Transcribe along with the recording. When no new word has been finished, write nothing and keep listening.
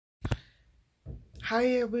Hi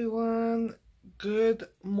everyone, good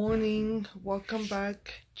morning. Welcome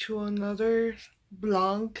back to another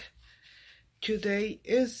vlog. Today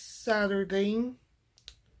is Saturday,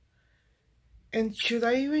 and should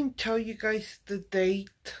I even tell you guys the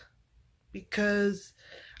date? Because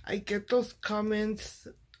I get those comments,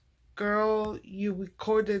 girl, you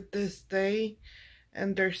recorded this day,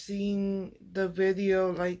 and they're seeing the video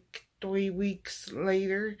like 3 weeks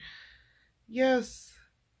later. Yes,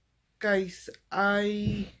 guys,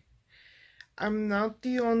 I'm not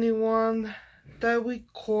the only one that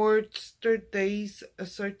records their days a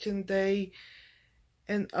certain day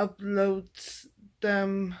and uploads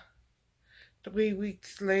them 3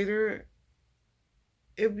 weeks later.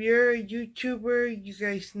 If you're a YouTuber, you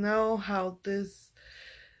guys know how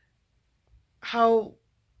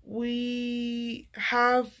we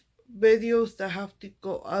have videos that have to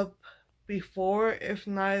go up before, if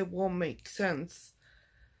not it won't make sense.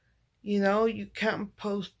 You know, you can't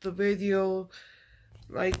post the video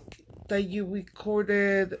like that you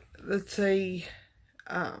recorded, let's say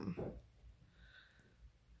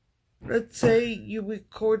you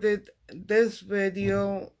recorded this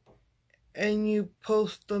video and you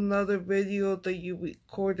post another video that you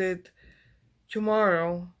recorded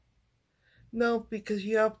tomorrow. No, because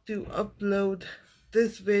you have to upload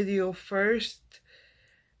this video first,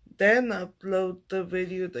 then upload the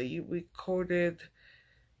video that you recorded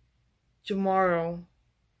tomorrow.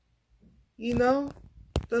 You know?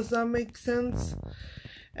 Does that make sense?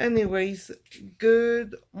 Anyways,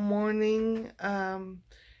 good morning.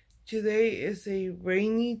 Today is a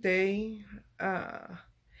rainy day.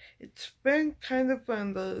 It's been kind of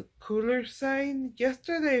on the cooler side.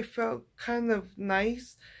 Yesterday felt kind of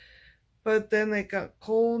nice, but then it got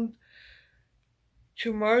cold.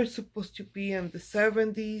 Tomorrow's supposed to be in the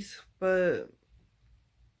 70s, but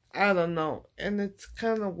I don't know. And it's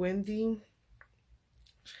kind of windy.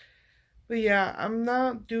 But yeah, I'm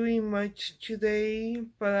not doing much today,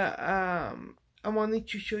 but I wanted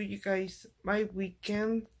to show you guys my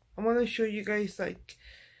weekend. I want to show you guys like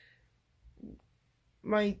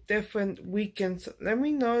my different weekends. Let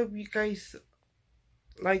me know if you guys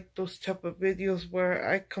like those type of videos where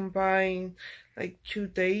I combine like 2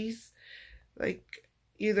 days, like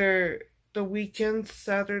either the weekend,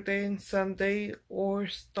 Saturday and Sunday, or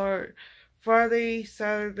start Friday,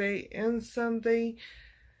 Saturday and Sunday.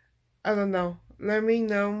 I don't know, let me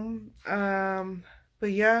know.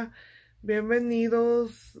 But yeah,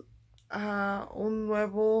 bienvenidos a un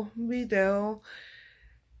nuevo video.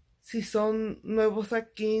 Si son nuevos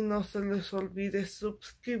aquí, no se les olvide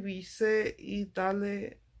suscribirse y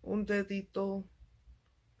darle un dedito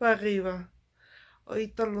para arriba.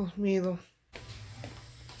 Ahorita los miro.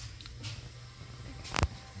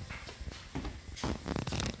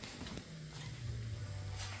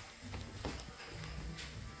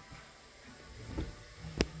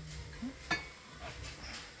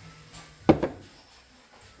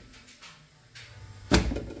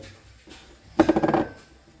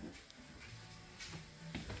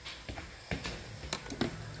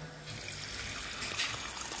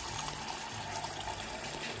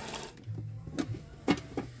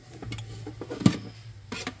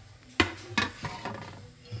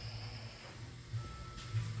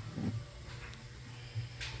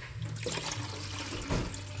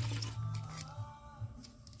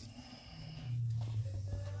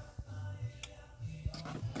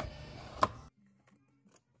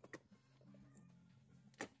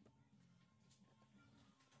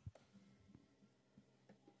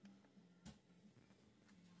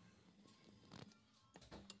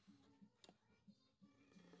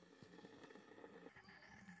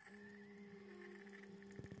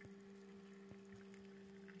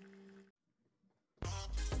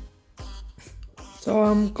 So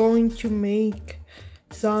I'm going to make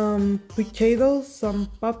some potatoes, some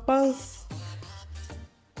papas,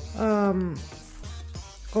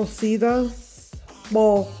 cocidas,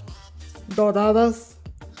 well, doradas,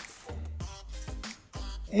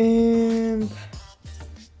 and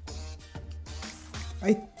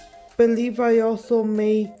I believe I also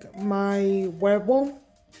make my huevo.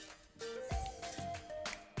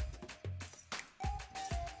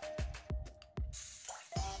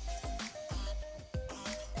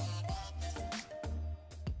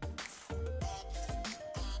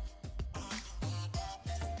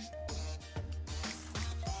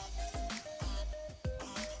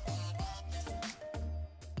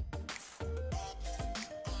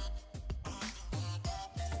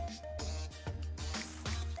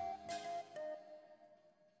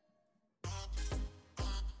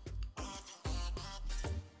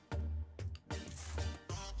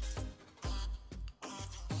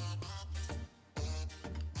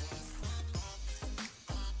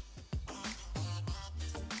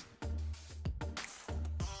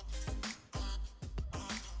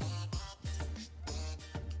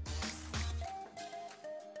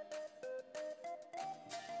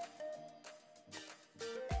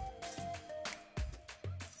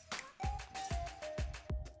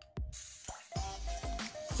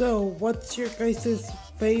 So, what's your guys'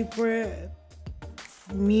 favorite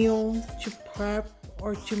meal to prep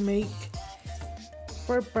or to make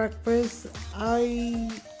for breakfast? I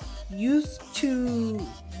used to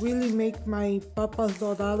really make my papas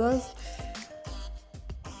doradas,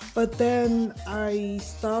 but then I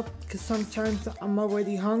stopped because sometimes I'm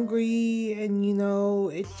already hungry and you know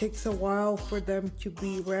it takes a while for them to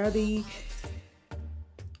be ready.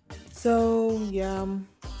 So yeah,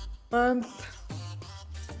 but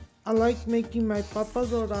I like making my papas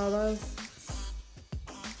doradas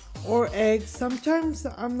or eggs. Sometimes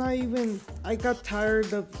I got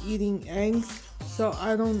tired of eating eggs, so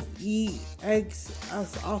I don't eat eggs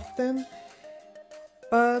as often.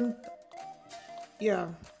 But yeah.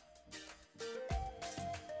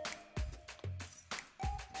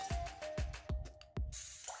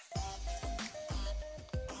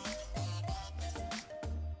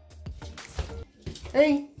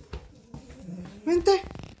 Hey, vente,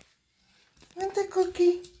 vente,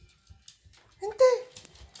 Cookie, vente.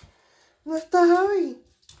 No está Javi,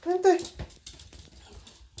 vente.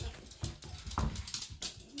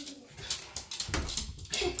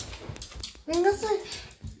 Véngase,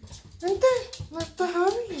 vente, no está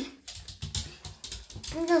Javi.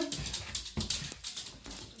 Venga.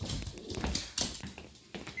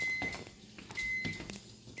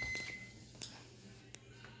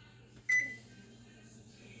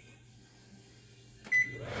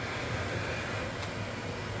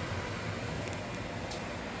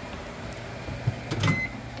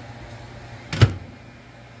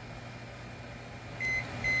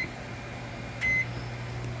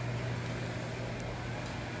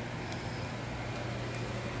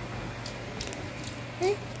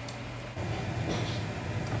 Hey.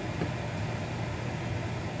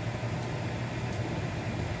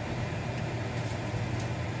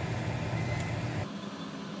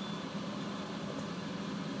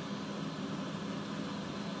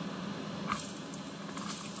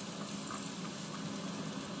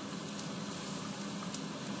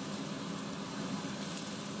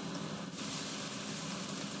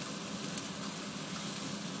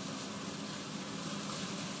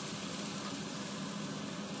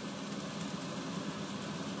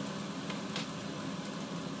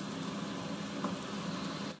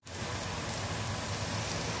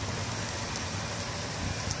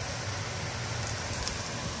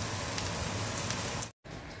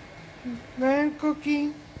 Ven,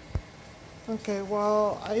 Cookie. Okay,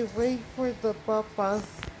 while I wait for the papas,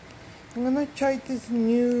 I'm gonna try this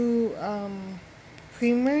new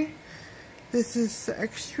creamer. This is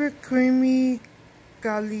extra creamy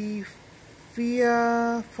Califia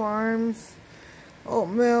Farms oat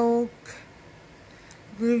milk,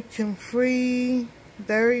 gluten free,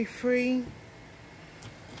 dairy free.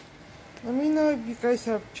 Let me know if you guys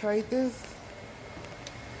have tried this.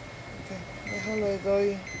 Okay, déjale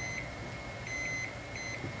doy.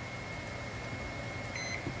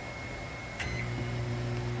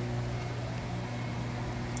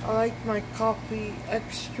 I like my coffee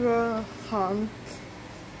extra hot.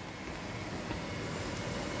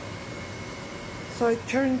 So I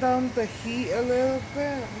turned down the heat a little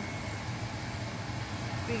bit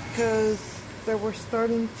because they were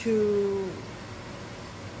starting to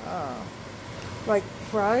like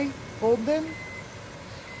fry golden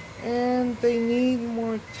and they need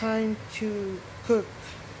more time to cook.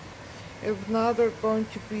 If not, they're going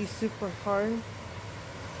to be super hard.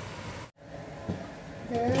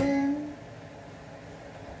 And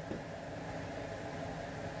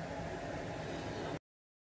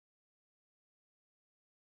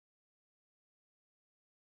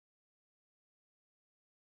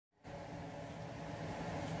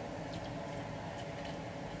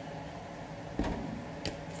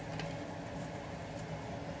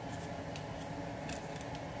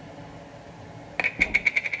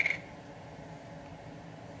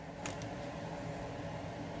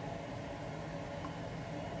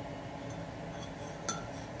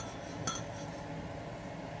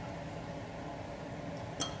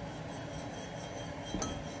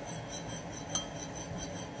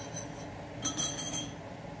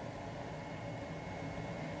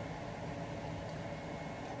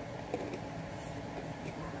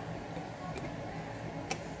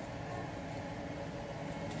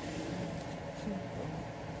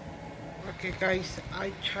okay guys,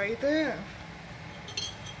 I tried it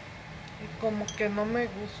y como que no me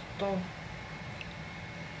gustó.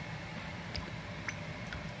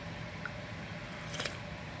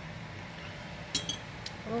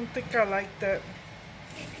 I don't think I liked it.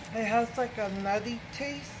 It has like a nutty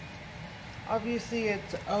taste. Obviously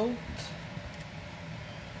it's oat.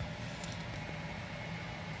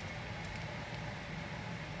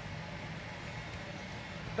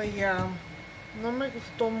 But yeah, no me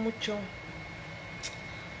gustó mucho.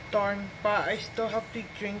 Darn, but I still have to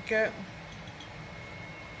drink it.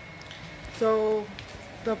 So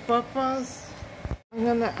the papas, I'm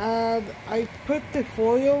gonna add, I put the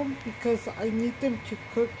foil because I need them to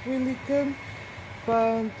cook really good,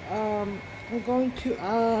 but I'm going to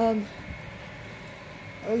add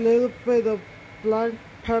a little bit of black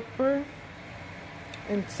pepper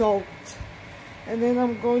and salt, and then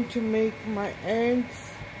I'm going to make my eggs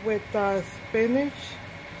with spinach.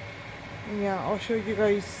 And yeah, I'll show you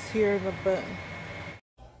guys here in a bit.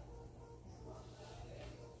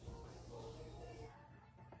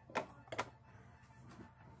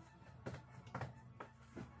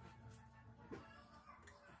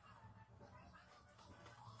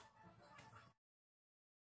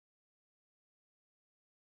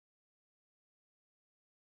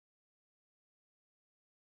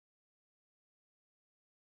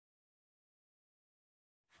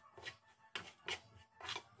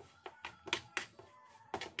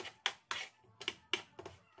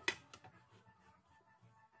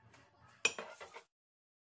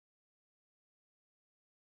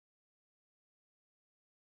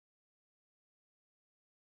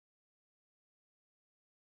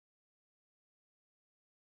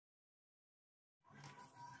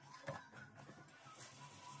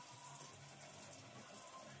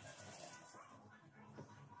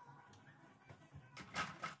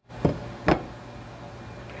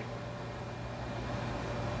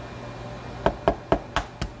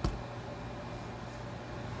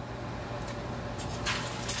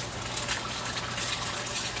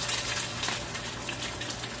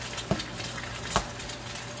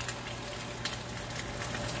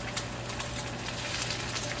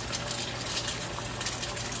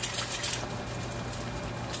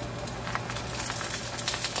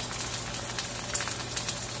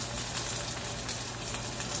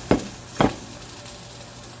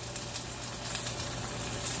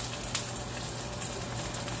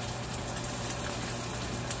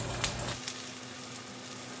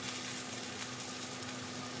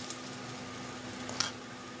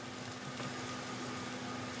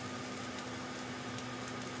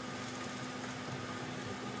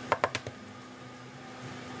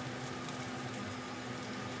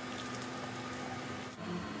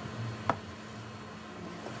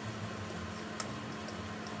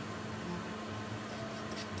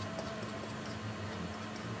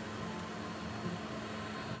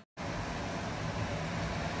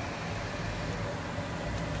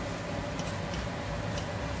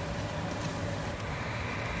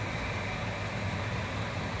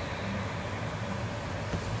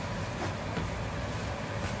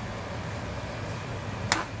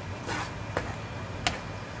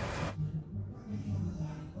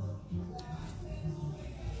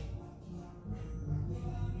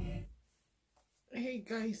 Hey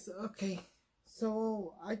guys, okay,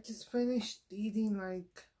 so I just finished eating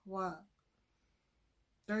like, what,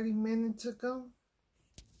 30 minutes ago?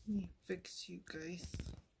 Let me fix you guys.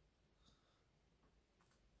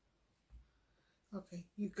 Okay,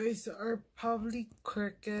 you guys are probably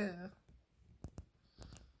cricket.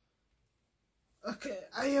 Okay,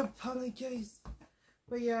 I apologize.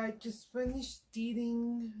 But yeah, I just finished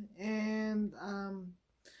eating, and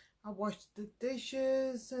I washed the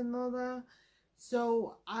dishes and all that.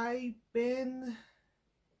 So I've been,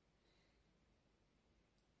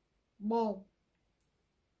 well,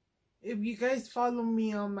 if you guys follow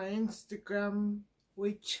me on my Instagram,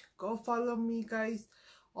 which go follow me guys,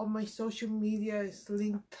 all my social media is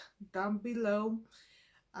linked down below.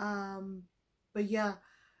 But yeah,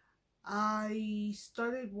 I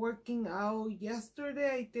started working out yesterday.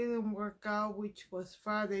 I didn't work out, which was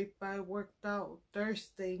Friday, but I worked out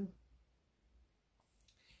Thursday.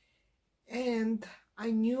 And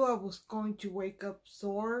I knew I was going to wake up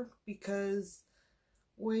sore, because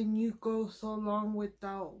when you go so long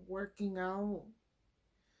without working out,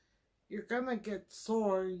 you're gonna get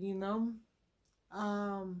sore, you know.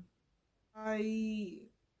 I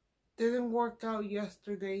didn't work out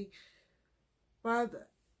yesterday, but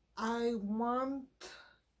I want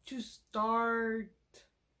to start,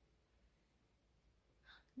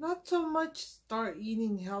 not so much start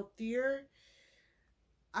eating healthier.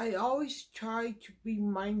 I always try to be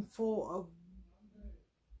mindful of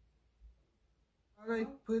what I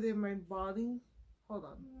put in my body. Hold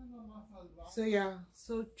on. So yeah,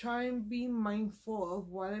 so try and be mindful of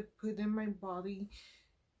what I put in my body.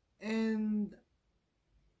 And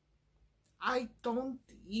I don't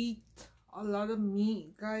eat a lot of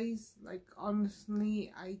meat, guys. Like,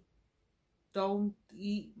 honestly, I don't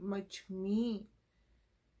eat much meat.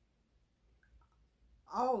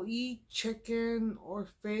 I'll eat chicken or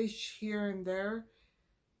fish here and there.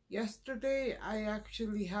 Yesterday I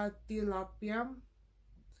actually had tilapia,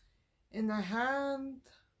 and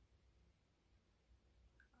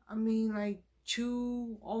like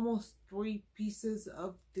two, almost three pieces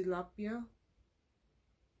of tilapia,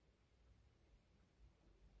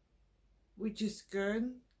 which is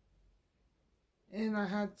good. And I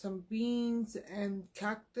had some beans and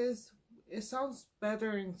cactus. It sounds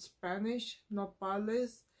better in Spanish,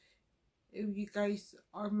 nopales. If you guys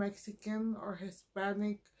are Mexican or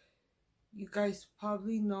Hispanic, you guys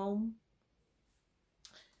probably know.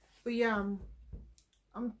 But yeah,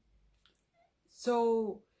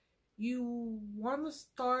 so you want to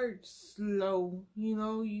start slow,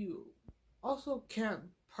 you also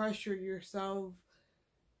can't pressure yourself.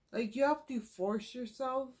 Like, you have to force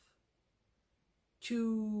yourself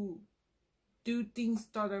to do things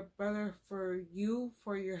that are better for you,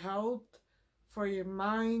 for your health, for your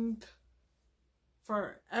mind,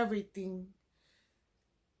 for everything.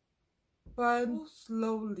 But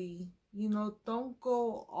slowly, don't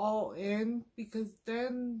go all in, because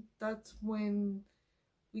then that's when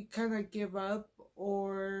we kind of give up,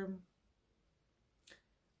 or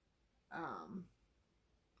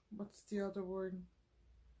what's the other word?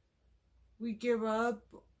 We give up,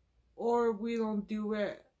 or we don't do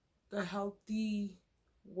it the healthy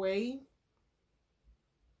way.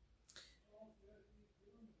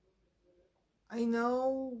 I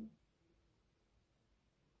know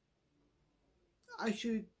I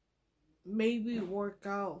should maybe work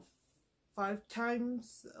out 5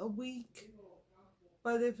 times a week,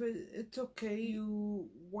 but if it's okay, you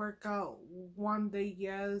work out one day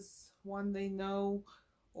yes, one day no,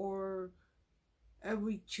 or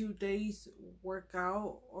every 2 days work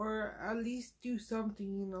out, or at least do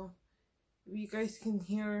something. If you guys can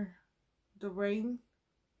hear the rain,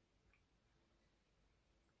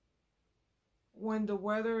 when the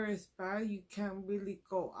weather is bad, you can't really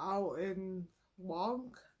go out and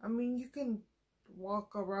walk. I mean, you can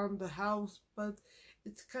walk around the house, but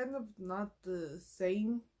it's kind of not the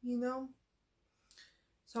same.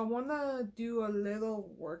 So I want to do a little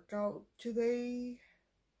workout today.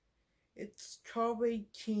 It's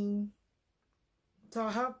 12:18. So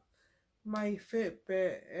I have my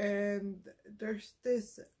Fitbit, and there's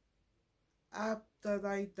this app that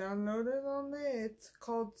I downloaded on it. It's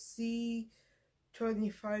called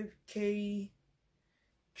C25K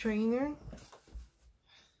Trainer.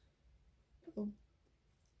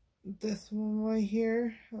 This one right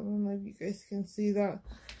here. I don't know if you guys can see that.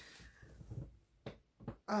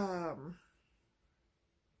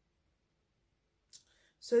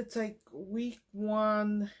 So it's like week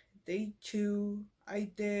 1, day 2.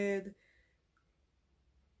 I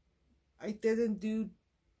didn't do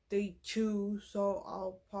day 2, so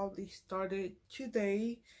I'll probably start it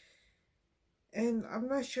today. And I'm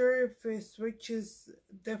not sure if it switches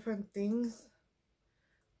different things,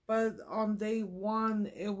 but on day 1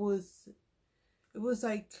 it was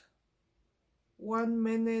like 1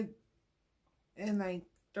 minute and like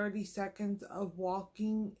 30 seconds of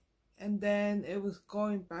walking, and then it was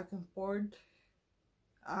going back and forth.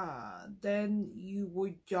 Then you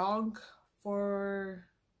would jog for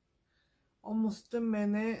almost a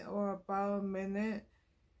minute, or about a minute,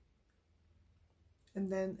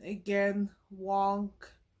 and then again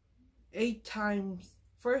walk 8 times.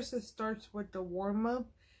 First it starts with the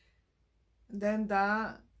warm-up, then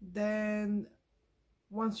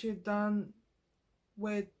once you're done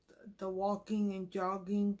with the walking and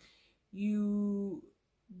jogging, you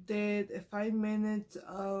did 5 minutes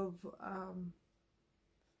of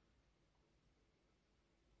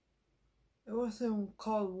it wasn't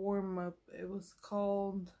called warm-up, it was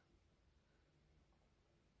called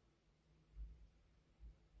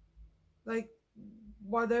like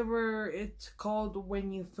whatever it's called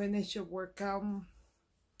when you finish a workout.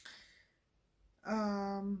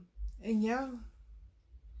 And yeah,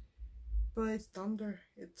 but it's thunder.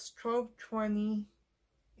 It's 12:20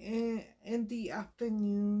 in the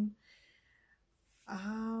afternoon.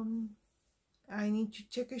 I need to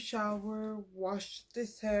take a shower, wash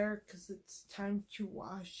this hair, because it's time to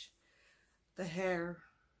wash the hair.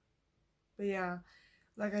 But yeah,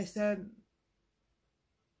 like I said,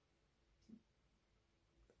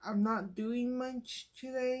 I'm not doing much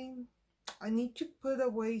today. I need to put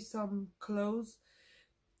away some clothes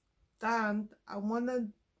that I want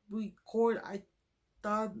to record. I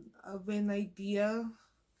thought of an idea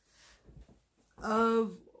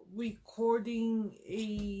of recording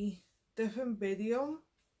a different video,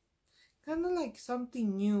 kind of like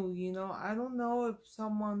something new. I don't know if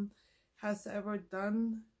someone has ever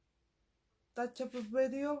done that type of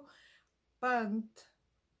video, but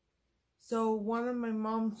So one of my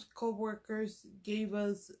mom's co-workers gave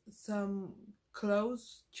us some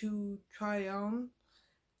clothes to try on.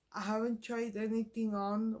 I haven't tried anything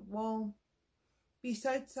on. Well,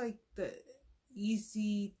 besides like the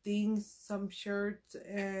easy things, some shirts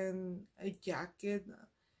and a jacket,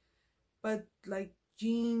 but like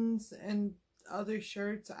jeans and other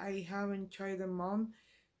shirts, I haven't tried them on.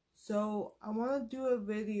 So I want to do a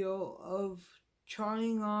video of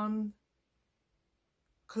trying on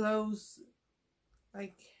clothes,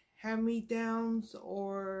 like hand-me-downs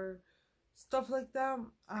or stuff like that,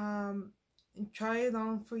 and try it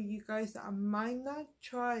on for you guys. I might not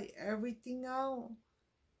try everything out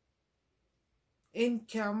in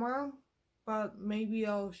camera, but maybe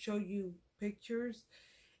I'll show you pictures,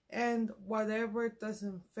 and whatever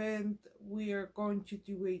doesn't fit, we are going to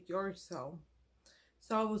do it yourself.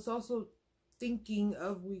 So I was also thinking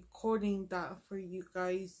of recording that for you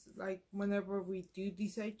guys, like whenever we do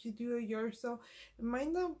decide to do it yourself. It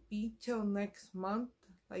might not be till next month,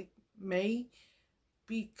 like May,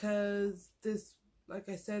 because this, like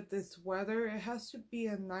I said, this weather, it has to be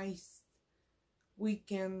a nice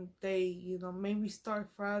weekend day, you know, maybe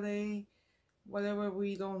start Friday, whatever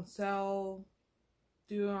we don't sell,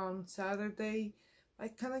 do it on Saturday. I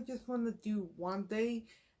kind of just want to do one day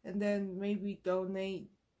and then maybe donate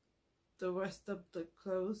the rest of the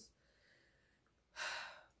clothes.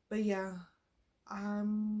 But yeah, I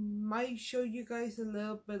might show you guys a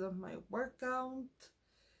little bit of my workout.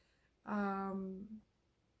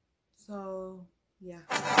 So yeah.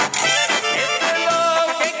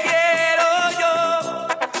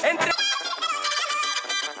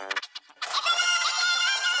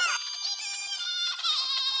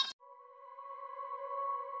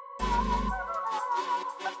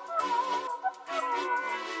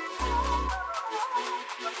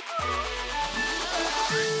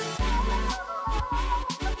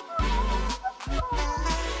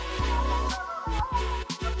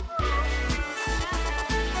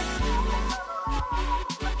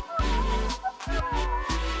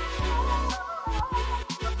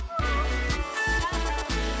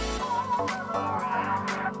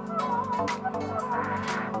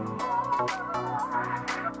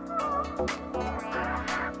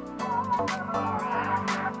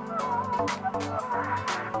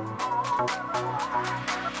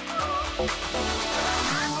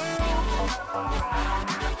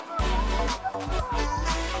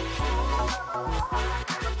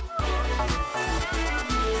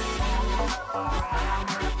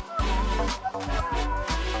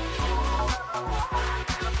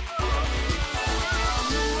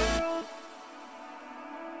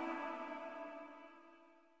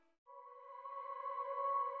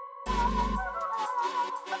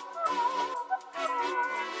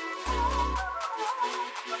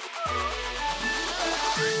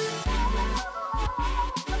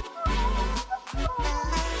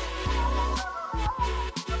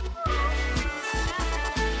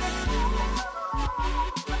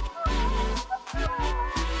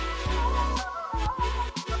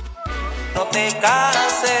 No te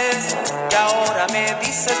cases, que ahora me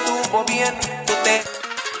dices estuvo bien, tú te...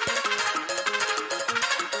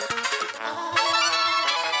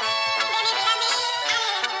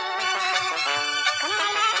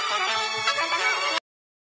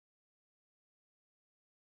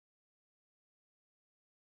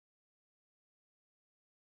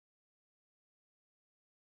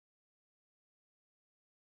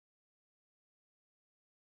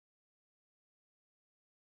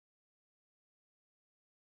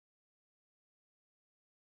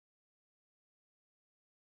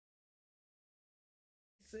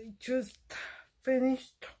 I just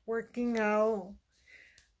finished working out.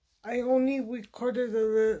 I only recorded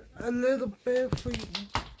a little bit for you.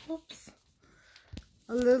 Oops.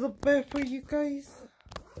 A little bit for you guys.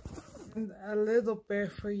 And a little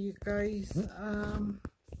bit for you guys.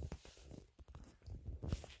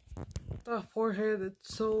 The forehead,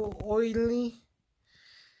 it's so oily.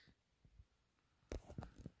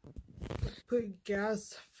 Put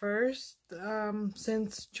gas first.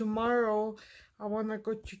 Since tomorrow I wanna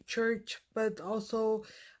go to church, but also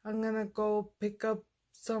I'm gonna go pick up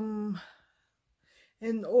some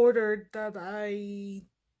an order that I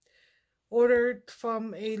ordered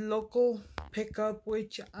from a local pickup,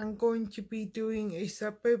 which I'm going to be doing a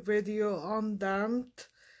separate video on that.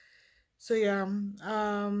 So yeah,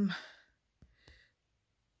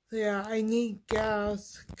 I need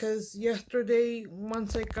gas because yesterday,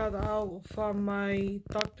 once I got out from my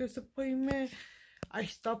doctor's appointment, I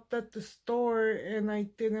stopped at the store and I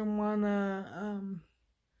didn't wanna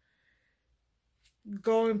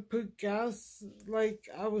go and put gas. Like,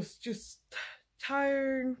 I was just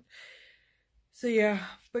tired So yeah,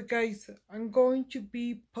 but guys, I'm going to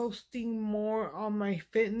be posting more on my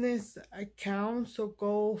fitness account, so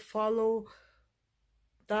go follow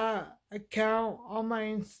that account on my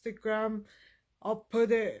Instagram. I'll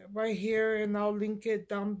put it right here and I'll link it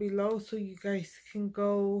down below so you guys can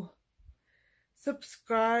go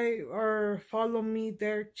subscribe or follow me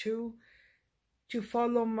there too, to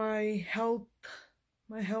follow my healthy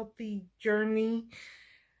journey.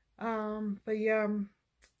 But yeah,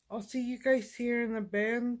 I'll see you guys here in a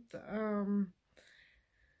bit.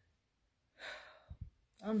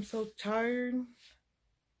 I'm so tired,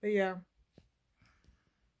 but yeah.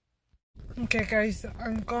 Okay guys,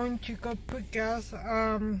 I'm going to go put gas.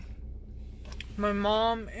 My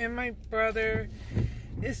mom and my brother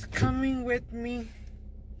is coming with me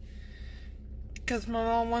because my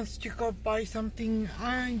mom wants to go buy something.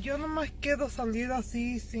 Yo nomás quiero salir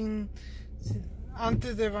así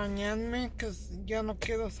antes de bañarme, because ya no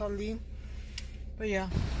quiero salir. But yeah.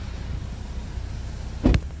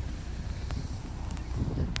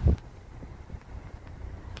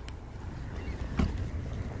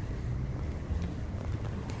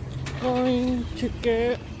 Going to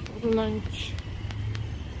get lunch.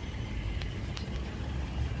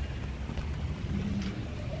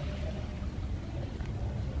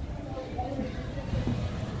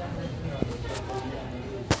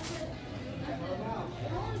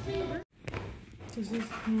 This is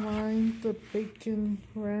mine, the bacon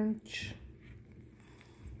ranch.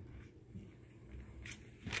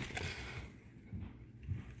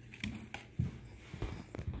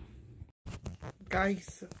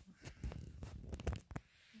 Guys,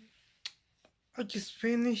 I just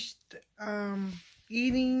finished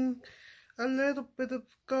eating a little bit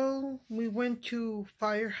ago. We went to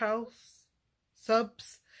Firehouse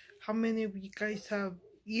Subs. How many of you guys have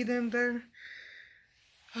eaten there?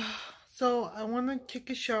 So I want to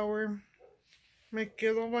take a shower. Me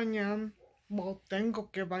quiero bañar. Well,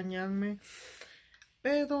 tengo que bañarme.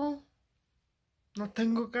 Pero no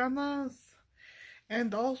tengo ganas.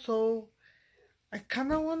 And also, I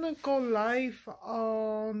kind of want to go live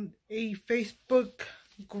on a Facebook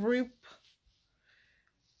group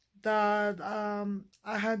that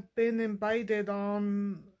I had been invited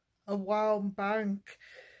on a while back,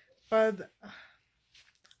 but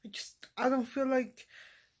I don't feel like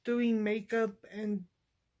doing makeup and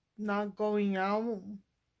not going out.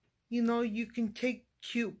 You know, you can take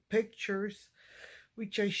cute pictures,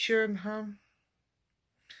 which I should, huh?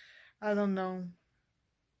 I don't know.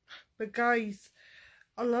 But guys,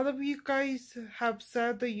 a lot of you guys have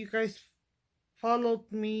said that you guys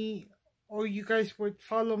followed me, or you guys would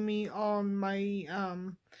follow me on my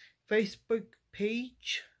Facebook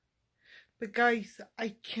page. But guys,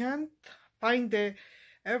 I can't find it.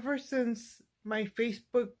 Ever since my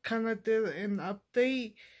Facebook kind of did an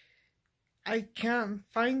update, I can't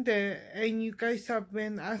find it. And you guys have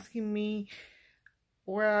been asking me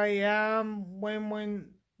where I am,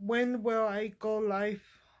 when will I go live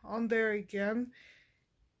on there again.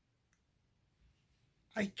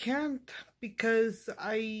 I can't, because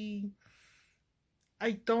I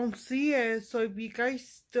don't see it. So if you guys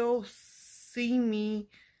still see me,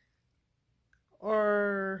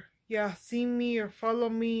 or yeah, see me or follow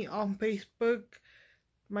me on Facebook,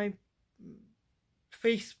 my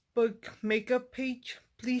Facebook makeup page,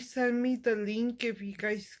 please send me the link if you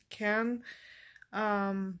guys can,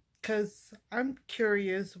 cause I'm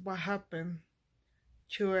curious what happened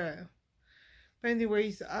to it. But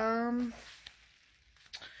anyways, I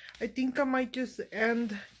think I might just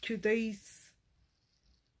end today's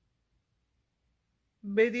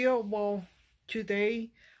video. Well,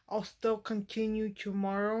 today. I'll still continue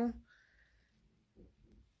tomorrow.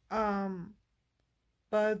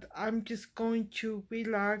 But I'm just going to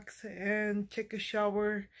relax and take a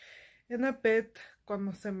shower in a bit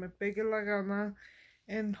cuando se me pegue la gana.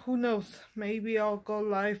 And who knows, maybe I'll go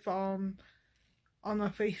live on a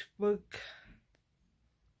Facebook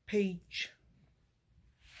page.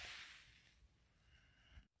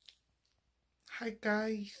 Hi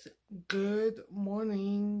guys, good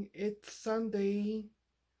morning. It's Sunday.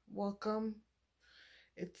 Welcome.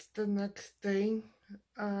 It's the next day.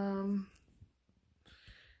 I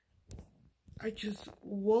just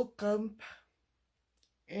woke up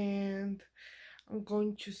and I'm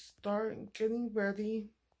going to start getting ready,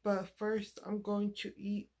 but first I'm going to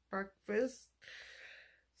eat breakfast.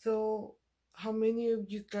 So how many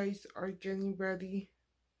of you guys are getting ready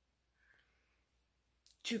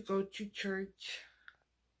to go to church?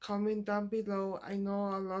 Comment down below. I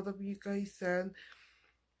know a lot of you guys said,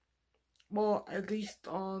 well, at least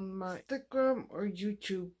on my Instagram or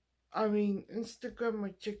YouTube, I mean Instagram or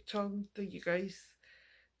TikTok, that you guys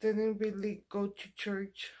didn't really go to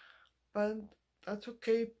church, but that's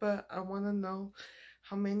okay. But I want to know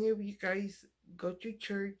how many of you guys go to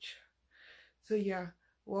church. So yeah,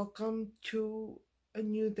 welcome to a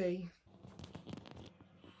new day.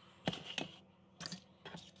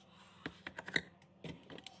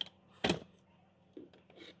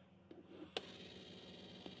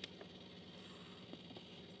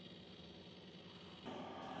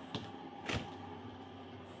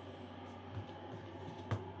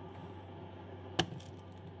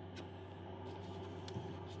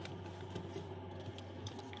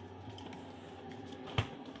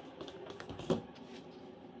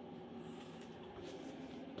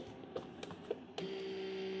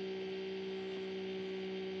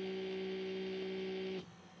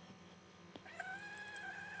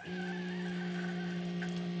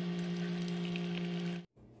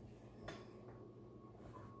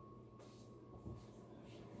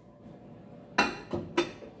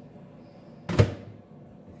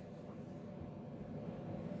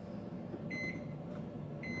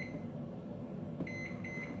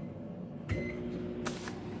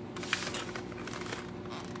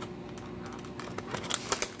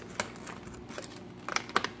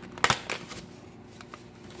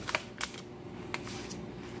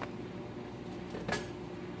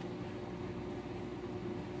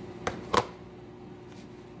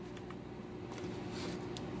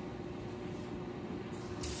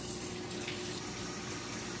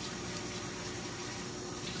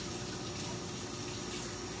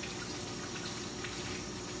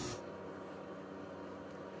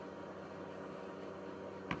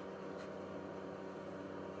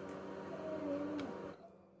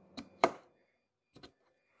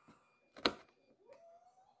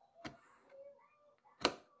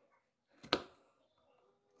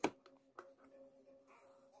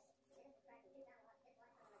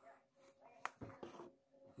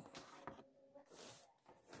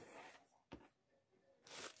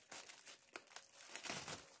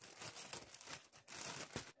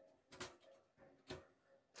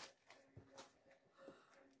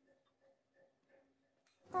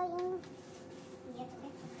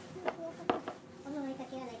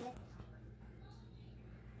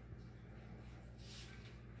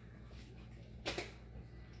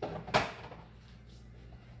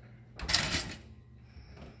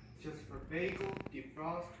 Just for bagel,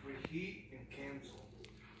 defrost, reheat, and cancel.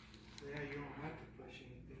 Yeah, you don't have to push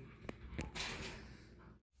anything.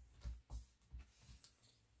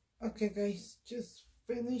 Okay guys, just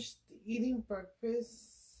finished eating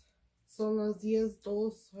breakfast. Son las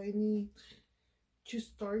 10:02, so I need to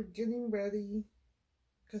start getting ready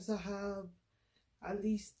because I have at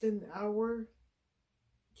least an hour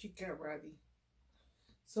to get ready.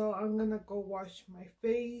 So I'm gonna go wash my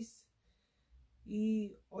face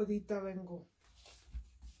y ahorita vengo.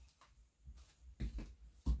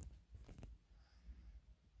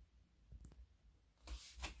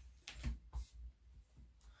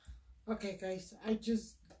 Okay guys,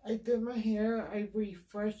 I did my hair, I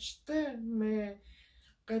refreshed it, me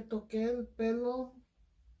retoqué el pelo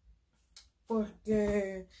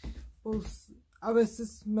porque pues a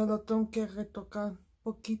veces me lo tengo que retocar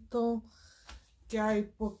poquito, que hay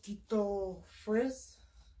poquito frizz.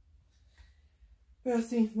 Pero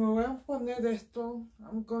sí, me voy a poner esto.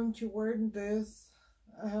 I'm going to wear this.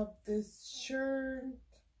 I have this shirt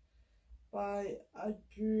by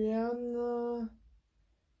Adriana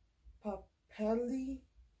Papelli.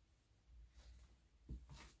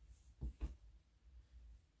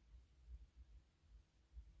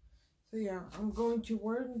 So yeah, I'm going to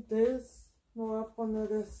wear this. Me voy a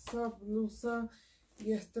poner esa blusa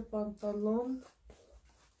y este pantalón.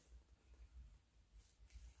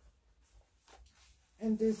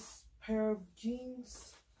 And this pair of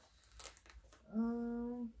jeans.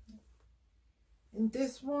 And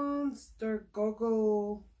this ones, they're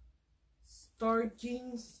Gogo Star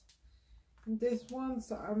jeans. And this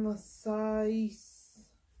ones, I'm a size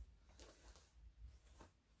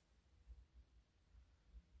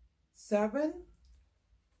 7.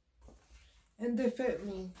 And they fit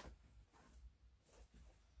me.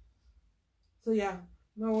 So yeah,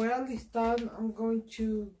 me voy a alistar. I'm going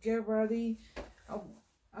to get ready.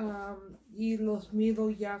 Y los miro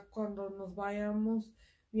ya cuando nos vayamos.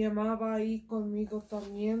 Mi mamá va ahí conmigo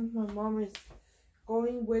también. My mom is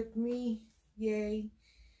going with me. Yay.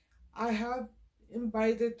 I have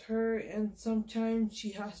invited her, and sometimes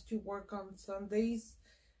she has to work on Sundays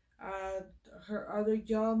at her other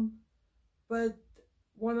job. But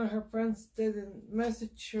one of her friends didn't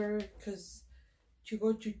message her because to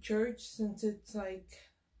go to church since it's like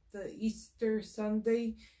the Easter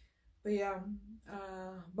Sunday. But yeah,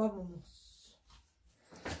 vámonos.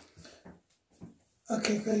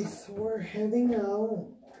 Okay guys, we're heading out.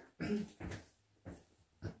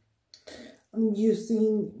 I'm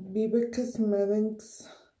using Vive Cosmetics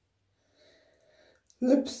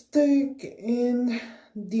lipstick in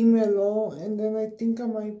Dimelo, and then I think I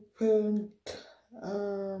might put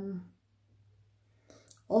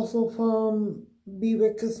also from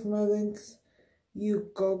Vive Cosmetics,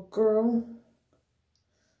 You Go Girl.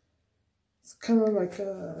 It's kind of like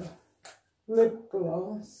a lip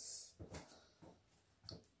gloss.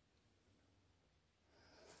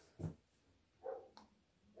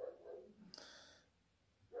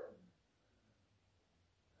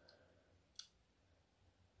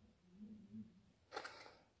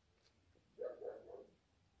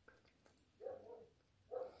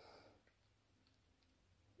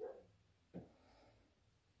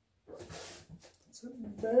 It's a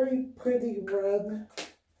very pretty red.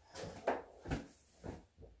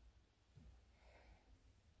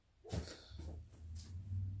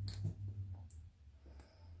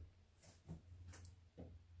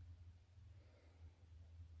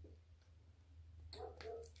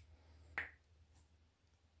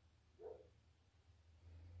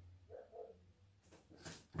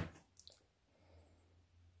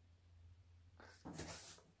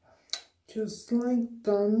 Just like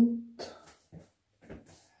that.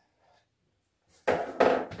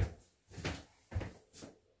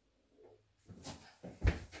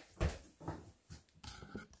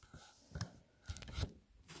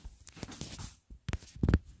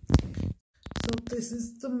 So this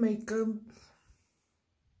is the makeup.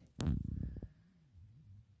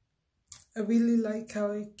 I really like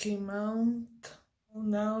how it came out.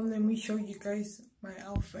 Now let me show you guys my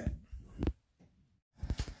outfit.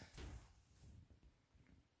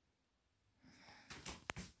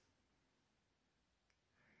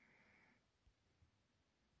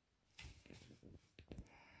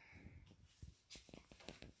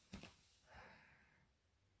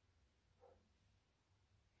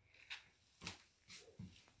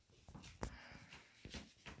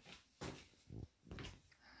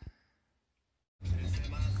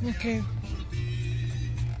 Okay,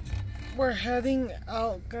 we're heading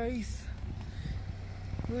out, guys.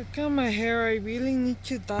 Look at my hair. I really need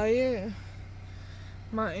to dye it.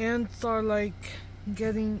 My ends are like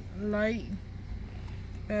getting light.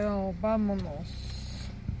 Pero vámonos.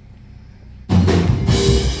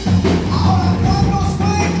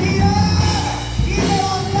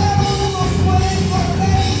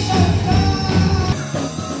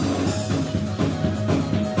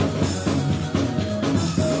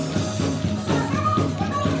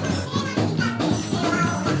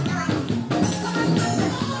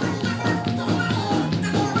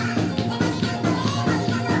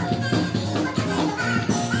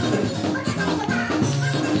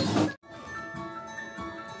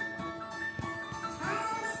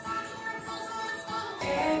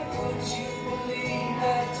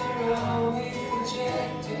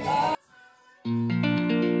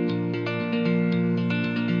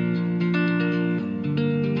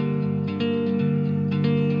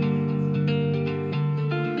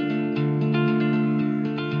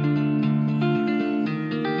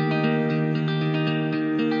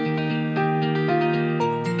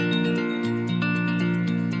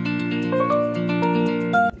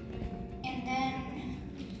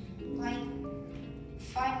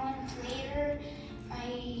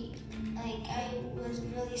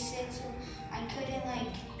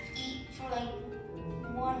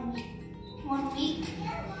 One week,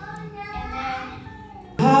 and then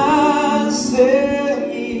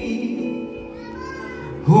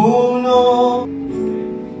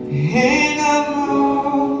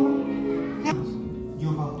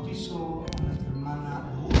Yo bautizo a nuestra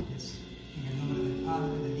hermana Lourdes en el nombre del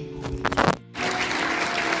Padre, del Hijo y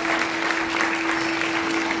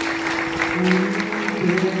del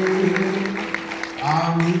Espíritu.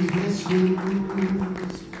 A mi Jesús,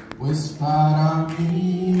 pues para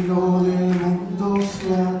mí lo del mundo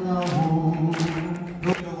se acabó.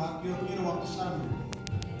 Yo quiero bautizarme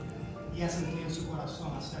y ella sentí en su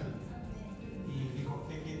corazón hacerlo. Y dijo,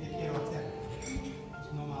 ¿qué quiero hacer?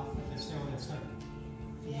 Pues no más deseo de hacerlo.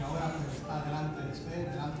 Y ahora pues está delante de usted,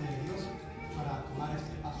 delante de Dios, para tomar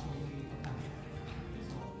este paso muy importante.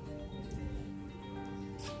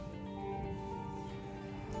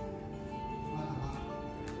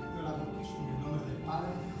 Yo la bautizo en el nombre del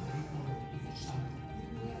Padre, del Hijo y del Espíritu Santo.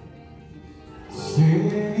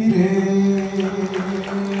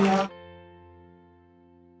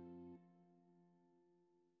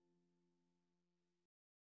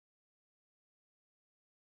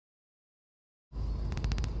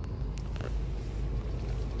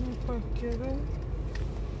 Cualquiera.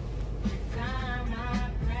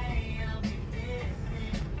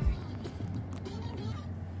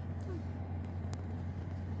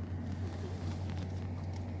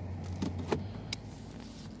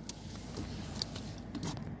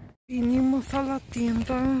 Vinimos a la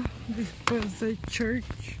tienda después de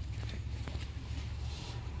church.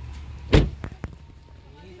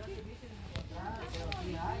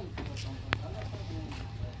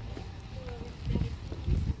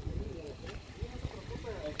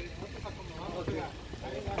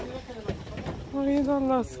 Mira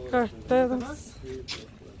las carteras,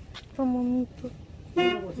 tan bonitas.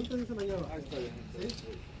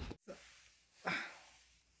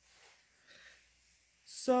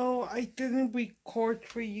 So I didn't record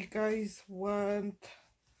for you guys what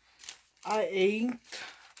I ate,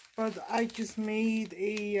 but I just made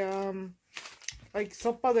a like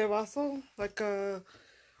sopa de vaso, like a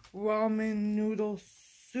ramen noodle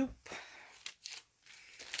soup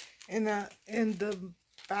in the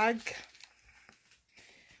bag.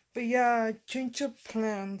 But yeah, change of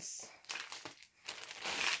plans.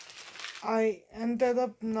 I ended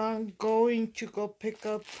up not going to go pick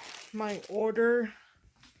up my order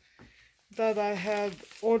that I had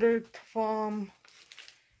ordered from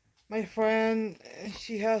my friend.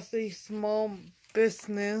 She has a small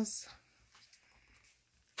business.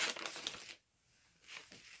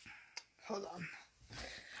 Hold on.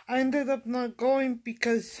 I ended up not going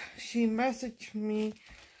because she messaged me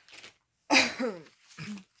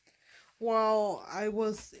while I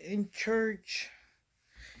was in church,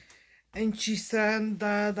 and she said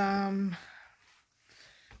that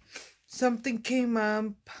something came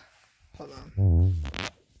up. Hold on.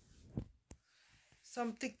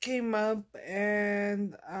 Something came up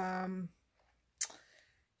and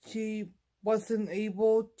she wasn't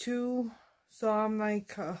able to. So I'm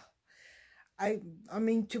like, I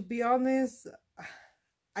mean, to be honest,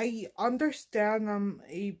 I understand. I'm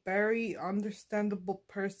a very understandable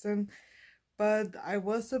person, but I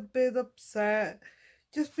was a bit upset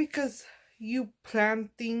just because you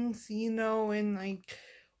plan things, you know, and like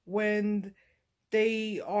when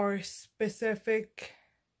they are specific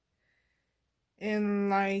and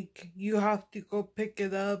like you have to go pick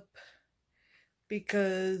it up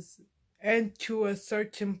because and to a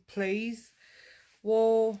certain place.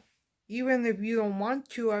 Well, even if you don't want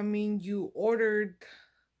to, I mean, you ordered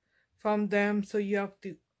from them, so you have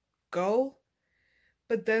to go,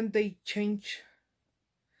 but then they change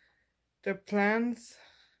their plans.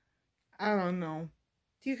 I don't know.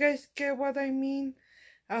 Do you guys get what I mean?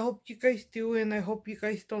 I hope you guys do, and I hope you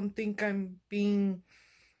guys don't think I'm being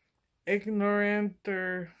ignorant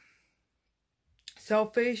or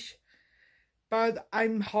selfish, but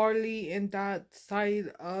I'm hardly in that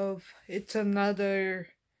side of it's another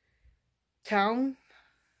town.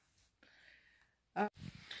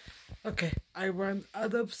 Okay, I run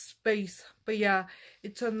out of space, but yeah,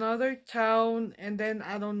 it's another town, and then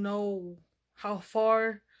I don't know how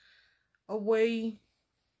far away.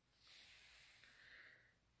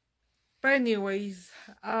 But anyways,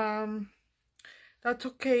 that's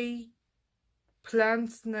okay.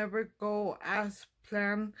 Plans never go as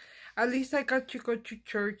planned. At least I got to go to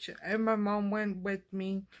church and my mom went with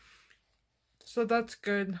me, so that's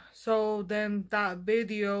good. So then that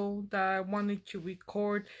video that I wanted to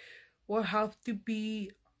record will have to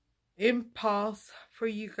be in pause for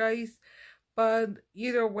you guys, but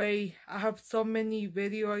either way, I have so many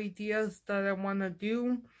video ideas that I want to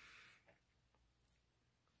do.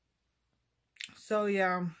 So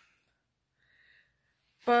yeah,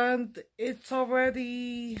 but it's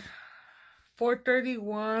already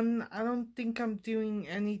 4:31. I don't think I'm doing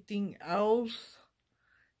anything else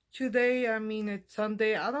today. I mean, it's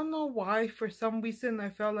Sunday. I don't know why. For some reason, I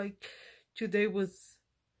felt like today was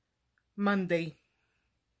Monday.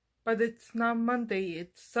 But it's not Monday.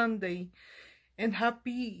 It's Sunday. And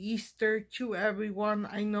happy Easter to everyone.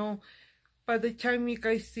 I know by the time you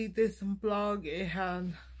guys see this vlog,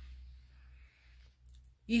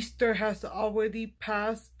 Easter has already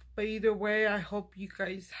passed. But either way, I hope you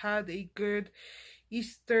guys had a good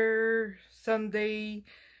Easter Sunday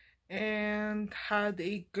and had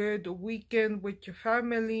a good weekend with your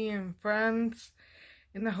family and friends.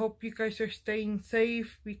 And I hope you guys are staying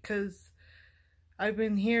safe, because I've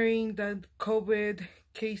been hearing that COVID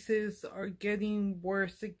cases are getting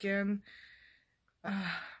worse again.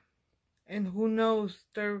 And who knows,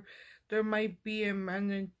 there might be a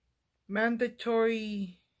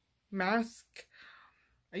mandatory mask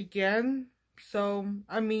again. So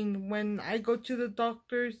I mean, when I go to the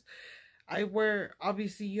doctors, I wear,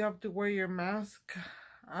 obviously you have to wear your mask.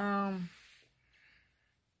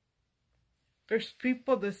 There's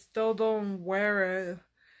people that still don't wear it.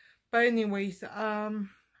 But anyways,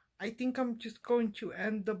 I think I'm just going to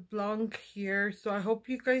end the vlog here. So I hope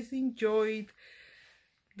you guys enjoyed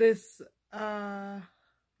this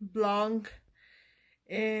vlog,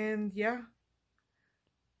 and yeah,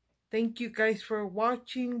 Thank you guys for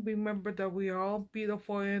watching. Remember that we are all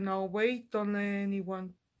beautiful in our way. Don't let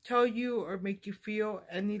anyone tell you or make you feel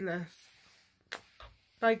any less.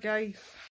 Bye guys.